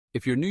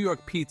If your New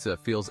York pizza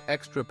feels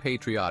extra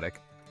patriotic,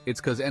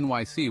 it's because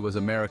NYC was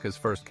America's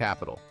first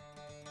capital.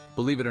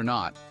 Believe it or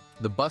not,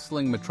 the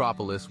bustling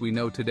metropolis we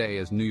know today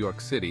as New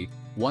York City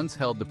once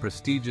held the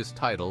prestigious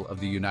title of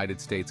the United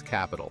States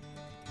capital.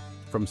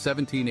 From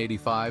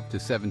 1785 to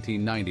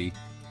 1790,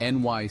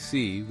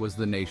 NYC was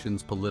the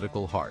nation's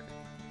political heart.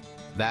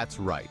 That's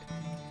right.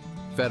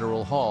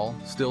 Federal Hall,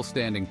 still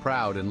standing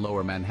proud in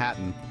Lower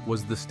Manhattan,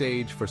 was the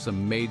stage for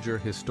some major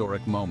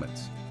historic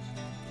moments.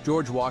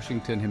 George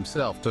Washington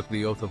himself took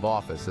the oath of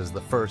office as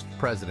the first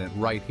president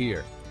right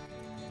here.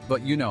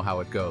 But you know how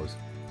it goes.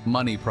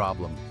 Money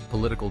problems,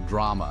 political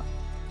drama.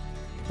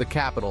 The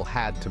capital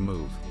had to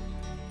move.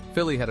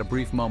 Philly had a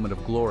brief moment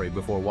of glory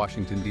before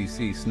Washington,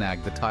 D.C.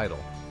 snagged the title.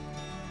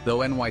 Though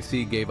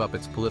NYC gave up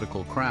its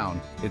political crown,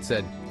 it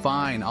said,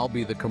 "Fine, I'll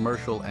be the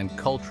commercial and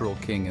cultural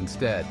king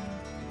instead."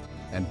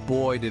 And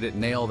boy, did it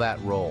nail that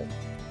role.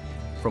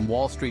 From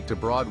Wall Street to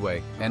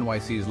Broadway,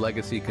 NYC's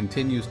legacy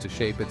continues to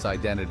shape its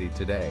identity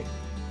today.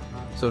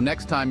 So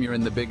next time you're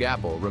in the Big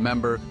Apple,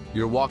 remember,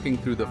 you're walking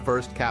through the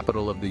first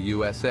capital of the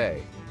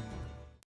USA.